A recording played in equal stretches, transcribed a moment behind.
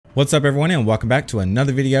What's up everyone, and welcome back to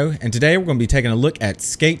another video. And today we're going to be taking a look at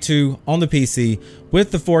Skate 2 on the PC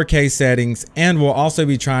with the 4K settings, and we'll also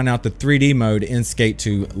be trying out the 3D mode in Skate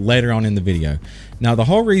 2 later on in the video. Now the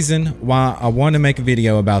whole reason why I wanted to make a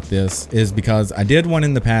video about this is because I did one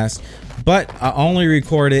in the past, but I only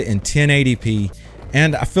recorded it in 1080p,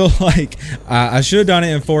 and I feel like I should have done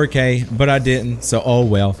it in 4K, but I didn't, so oh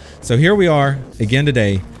well. So here we are again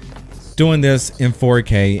today doing this in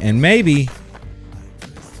 4K, and maybe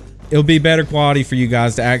it'll be better quality for you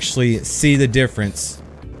guys to actually see the difference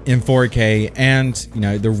in 4K and, you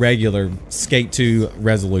know, the regular Skate 2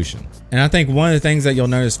 resolution. And I think one of the things that you'll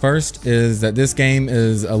notice first is that this game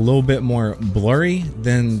is a little bit more blurry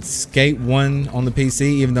than Skate 1 on the PC,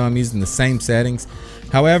 even though I'm using the same settings.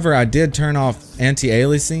 However, I did turn off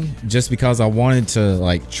anti-aliasing just because I wanted to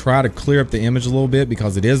like try to clear up the image a little bit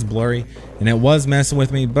because it is blurry and it was messing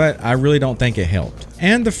with me, but I really don't think it helped.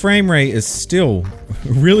 And the frame rate is still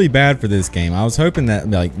really bad for this game. I was hoping that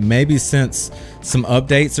like maybe since some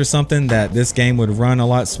updates or something that this game would run a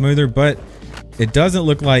lot smoother, but it doesn't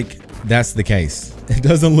look like that's the case. It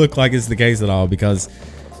doesn't look like it's the case at all because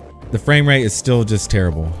the frame rate is still just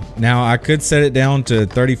terrible. Now I could set it down to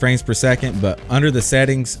 30 frames per second, but under the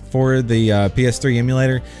settings for the PS3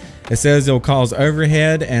 emulator, it says it'll cause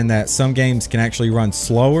overhead and that some games can actually run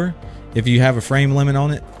slower if you have a frame limit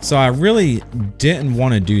on it. So I really didn't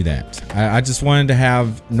want to do that. I just wanted to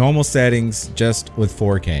have normal settings just with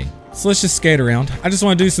 4K. So let's just skate around. I just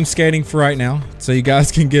want to do some skating for right now so you guys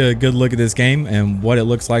can get a good look at this game and what it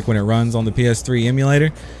looks like when it runs on the PS3 emulator.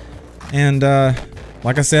 And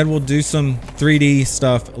like I said, we'll do some 3D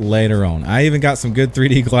stuff later on. I even got some good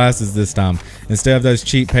 3D glasses this time instead of those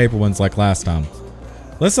cheap paper ones like last time.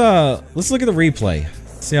 Let's look at the replay.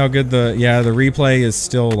 See how good the replay is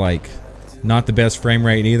still like not the best frame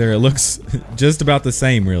rate either. It looks just about the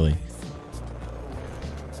same really.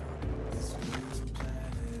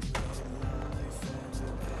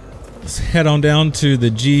 Let's head on down to the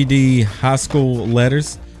GD high school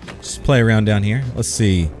letters. Just play around down here. Let's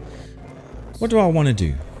see. What do I want to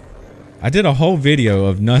do? I did a whole video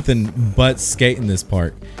of nothing but skating this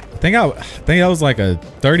part. I think that was like a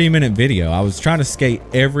 30-minute video. I was trying to skate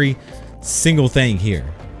every single thing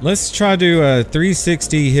here. Let's try to do a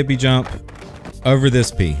 360 hippie jump over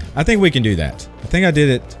this P. I think we can do that. I think I did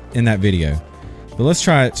it in that video, but let's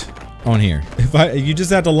try it on here. You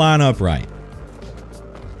just have to line up right.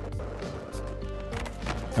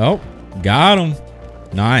 Oh, got him.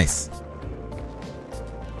 Nice.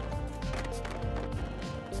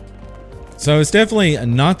 So it's definitely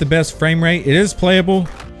not the best frame rate. It is playable.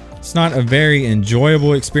 It's not a very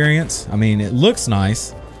enjoyable experience. I mean, it looks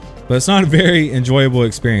nice, but it's not a very enjoyable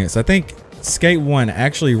experience. I think Skate 1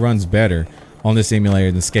 actually runs better on this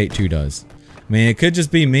emulator than Skate 2 does. I mean, it could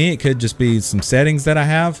just be me. It could just be some settings that I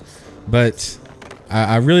have, but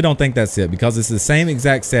I really don't think that's it because it's the same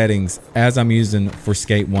exact settings as I'm using for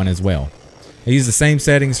Skate 1 as well. I use the same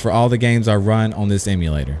settings for all the games I run on this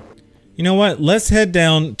emulator. You know what? Let's head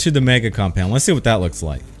down to the Mega Compound. Let's see what that looks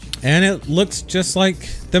like. And it looks just like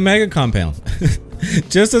the Mega Compound.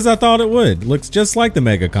 Just as I thought it would. Looks just like the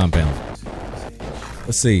Mega Compound.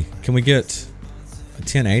 Let's see. Can we get a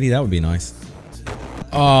 1080? That would be nice.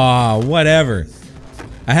 Oh, whatever.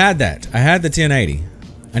 I had that. I had the 1080.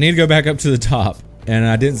 I need to go back up to the top. And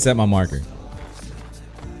I didn't set my marker.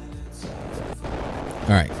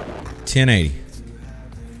 Alright. 1080.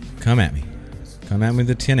 Come at me. Come at me with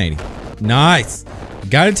the 1080. Nice.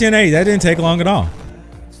 Got a 1080. That didn't take long at all.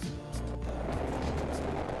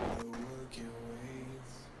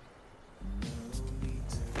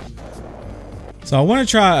 So I want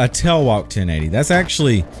to try a tail walk 1080. That's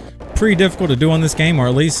actually pretty difficult to do on this game, or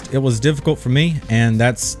at least it was difficult for me, and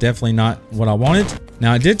that's definitely not what I wanted.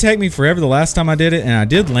 Now it did take me forever the last time I did it, and I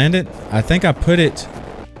did land it. I think I put it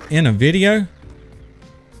in a video,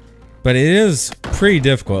 but it is pretty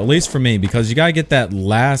difficult, at least for me, because you gotta get that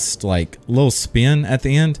last like little spin at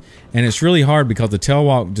the end, and it's really hard because the tail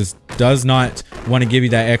walk just does not want to give you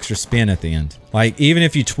that extra spin at the end. Like even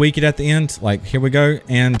if you tweak it at the end, like here we go,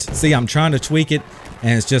 and see I'm trying to tweak it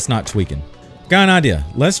and it's just not tweaking. Got an idea.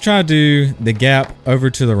 Let's try to do the gap over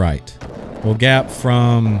to the right. We'll gap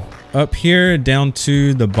from up here down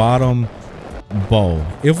to the bottom bowl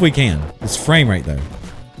if we can. It's frame rate though.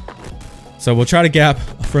 So we'll try to gap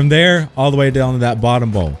from there all the way down to that bottom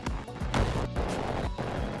bowl.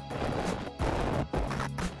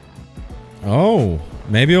 Oh,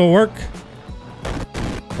 maybe it'll work.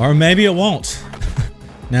 Or maybe it won't.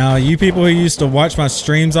 Now, you people who used to watch my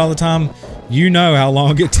streams all the time, you know how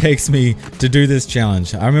long it takes me to do this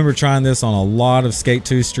challenge. I remember trying this on a lot of Skate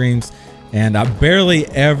 2 streams, and I barely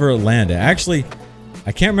ever landed. Actually,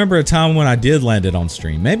 I can't remember a time when I did land it on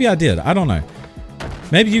stream. Maybe I did. I don't know.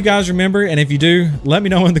 Maybe you guys remember, and if you do, let me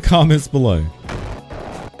know in the comments below.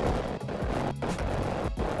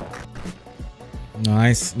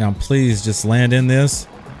 Nice. Now please just land in this.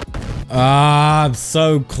 Ah, I'm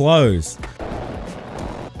so close.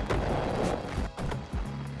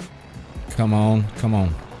 Come on, come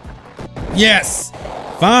on. Yes!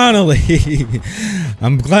 Finally!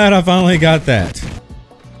 I'm glad I finally got that.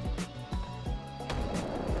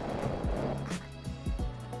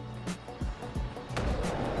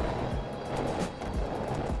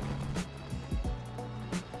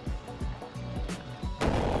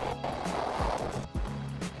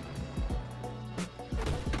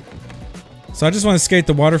 So I just want to skate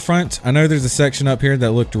the waterfront. I know there's a section up here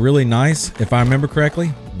that looked really nice, if I remember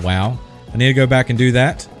correctly. Wow. I need to go back and do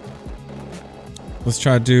that. Let's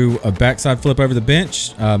try to do a backside flip over the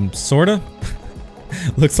bench. Sorta.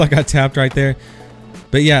 Looks like I tapped right there.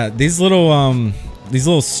 But yeah, these little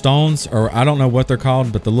stones, or I don't know what they're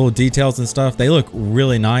called, but the little details and stuff, they look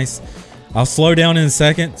really nice. I'll slow down in a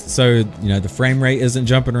second so, you know, the frame rate isn't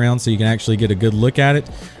jumping around so you can actually get a good look at it.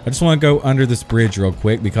 I just want to go under this bridge real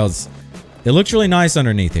quick because it looks really nice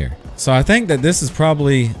underneath here. So I think that this is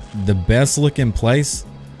probably the best looking place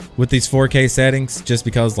with these 4K settings, just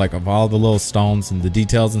because like of all the little stones and the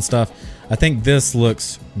details and stuff. I think this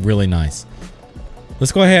looks really nice.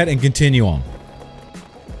 Let's go ahead and continue on.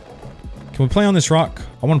 Can we play on this rock?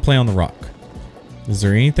 I want to play on the rock. Is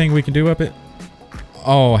there anything we can do up it?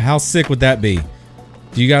 Oh, how sick would that be?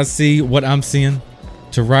 Do you guys see what I'm seeing?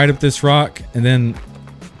 To ride up this rock and then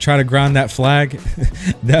try to grind that flag?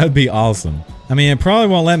 That would be awesome. I mean, it probably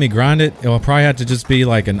won't let me grind it. It will probably have to just be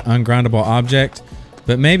like an ungrindable object.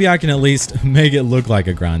 But maybe I can at least make it look like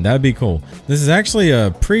a grind. That'd be cool. This is actually a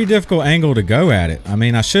pretty difficult angle to go at it. I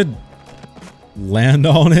mean, I should land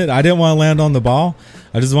on it. I didn't want to land on the ball.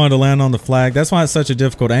 I just wanted to land on the flag. That's why it's such a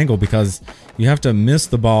difficult angle, because you have to miss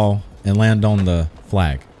the ball and land on the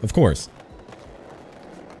flag. Of course.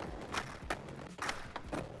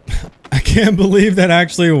 I can't believe that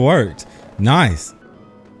actually worked. Nice.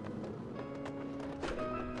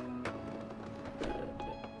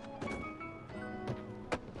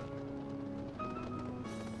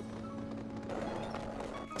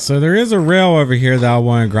 So there is a rail over here that I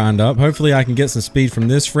want to grind up. Hopefully I can get some speed from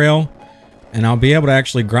this rail, and I'll be able to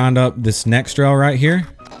actually grind up this next rail right here.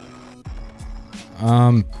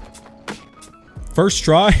 First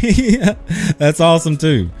try. That's awesome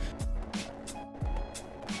too.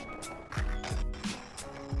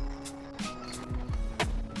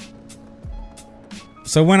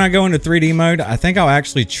 So when I go into 3D mode, I think I'll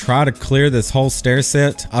actually try to clear this whole stair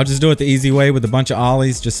set. I'll just do it the easy way with a bunch of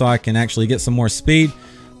ollies just so I can actually get some more speed.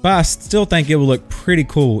 But I still think it will look pretty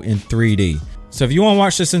cool in 3D. So if you want to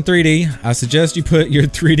watch this in 3D, I suggest you put your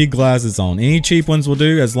 3D glasses on. Any cheap ones will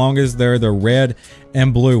do, as long as they're the red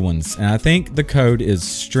and blue ones. And I think the code is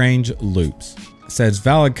Strange Loops. It says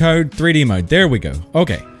valid code 3D mode. There we go.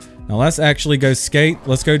 Okay. Now let's actually go skate.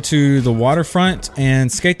 Let's go to the waterfront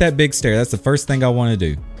and skate that big stair. That's the first thing I want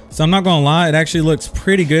to do. So I'm not going to lie, it actually looks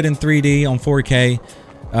pretty good in 3D on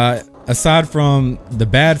 4K. Aside from the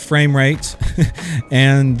bad frame rate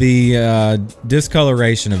and the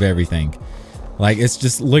discoloration of everything. Like, it's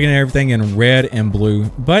just looking at everything in red and blue,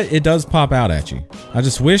 but it does pop out at you. I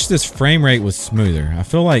just wish this frame rate was smoother. I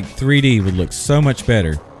feel like 3D would look so much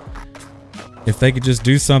better if they could just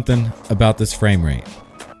do something about this frame rate.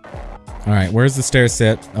 All right, where's the stair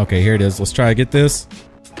set? Okay, here it is. Let's try to get this.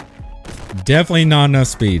 Definitely not enough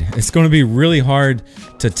speed. It's going to be really hard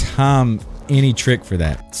to time any trick for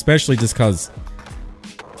that, especially just because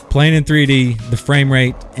playing in 3D, the frame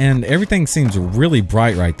rate and everything seems really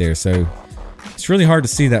bright right there, so it's really hard to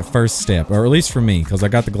see that first step, or at least for me, because I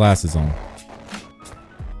got the glasses on.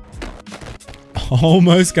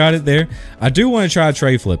 Almost got it there. I do want to try to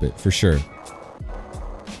tray flip it for sure.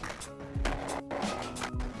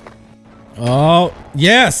 Oh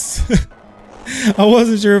yes. I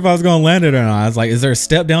wasn't sure if I was going to land it or not. I was like, is there a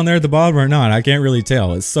step down there at the bottom or not? I can't really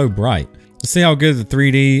tell. It's so bright. Let's see how good the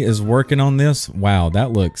 3D is working on this. Wow,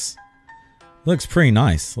 that looks pretty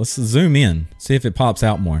nice. Let's zoom in, see if it pops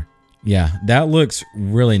out more. Yeah, that looks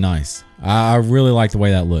really nice. I really like the way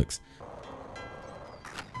that looks.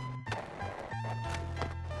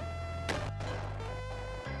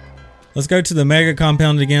 Let's go to the mega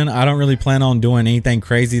compound again. I don't really plan on doing anything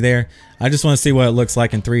crazy there. I just want to see what it looks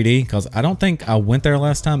like in 3D, because I don't think I went there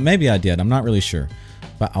last time. Maybe I did. I'm not really sure.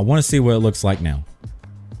 But I want to see what it looks like now.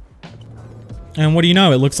 And what do you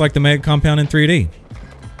know? It looks like the mega compound in 3D.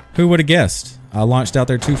 Who would have guessed? I launched out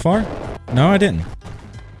there too far? No, I didn't.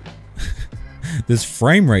 This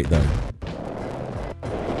frame rate though.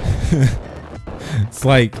 It's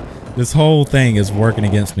like this whole thing is working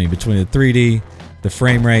against me between the 3D, the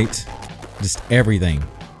frame rate, just everything.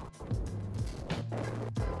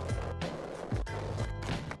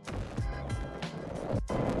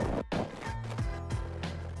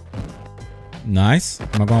 Nice.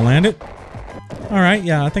 Am I gonna land it? Alright,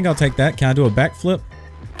 yeah, I think I'll take that. Can I do a backflip?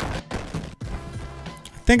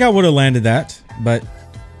 I think I would have landed that, but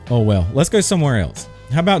oh well. Let's go somewhere else.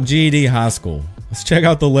 How about GED High School? Let's check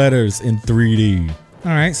out the letters in 3D.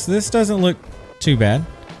 Alright, so this doesn't look too bad.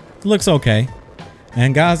 It looks okay.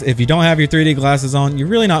 And guys, if you don't have your 3D glasses on, you're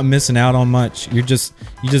really not missing out on much. You just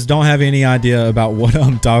don't have any idea about what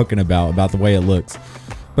I'm talking about the way it looks.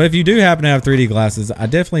 But if you do happen to have 3D glasses, I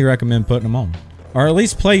definitely recommend putting them on. Or at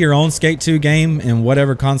least play your own Skate 2 game in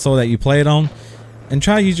whatever console that you play it on, and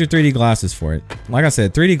try to use your 3D glasses for it. Like I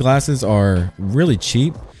said, 3D glasses are really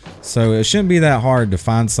cheap, so it shouldn't be that hard to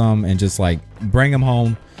find some and just like bring them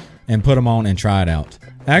home and put them on and try it out.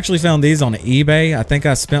 I actually found these on eBay. I think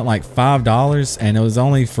I spent like $5 and it was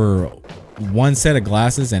only for one set of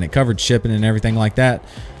glasses, and it covered shipping and everything like that.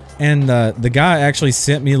 And the guy actually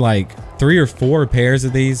sent me like 3 or 4 pairs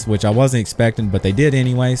of these, which I wasn't expecting, but they did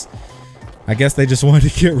anyways. I guess they just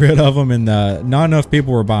wanted to get rid of them, and not enough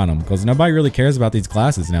people were buying them because nobody really cares about these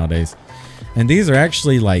glasses nowadays. And these are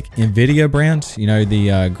actually like NVIDIA brand, you know, the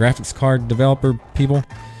graphics card developer people.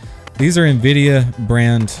 These are NVIDIA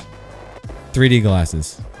brand 3D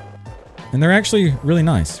glasses, and they're actually really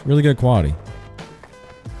nice, really good quality.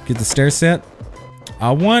 Get the stair set.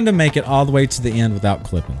 I wanted to make it all the way to the end without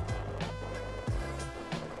clipping.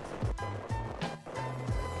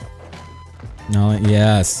 No,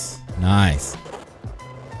 yes, nice.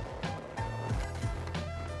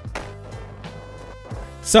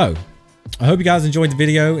 So, I hope you guys enjoyed the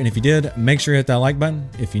video, and if you did, make sure you hit that like button.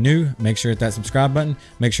 If you're new, make sure you hit that subscribe button.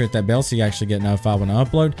 Make sure you hit that bell so you actually get notified when I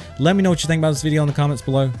upload. Let me know what you think about this video in the comments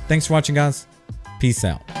below. Thanks for watching, guys. Peace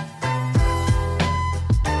out.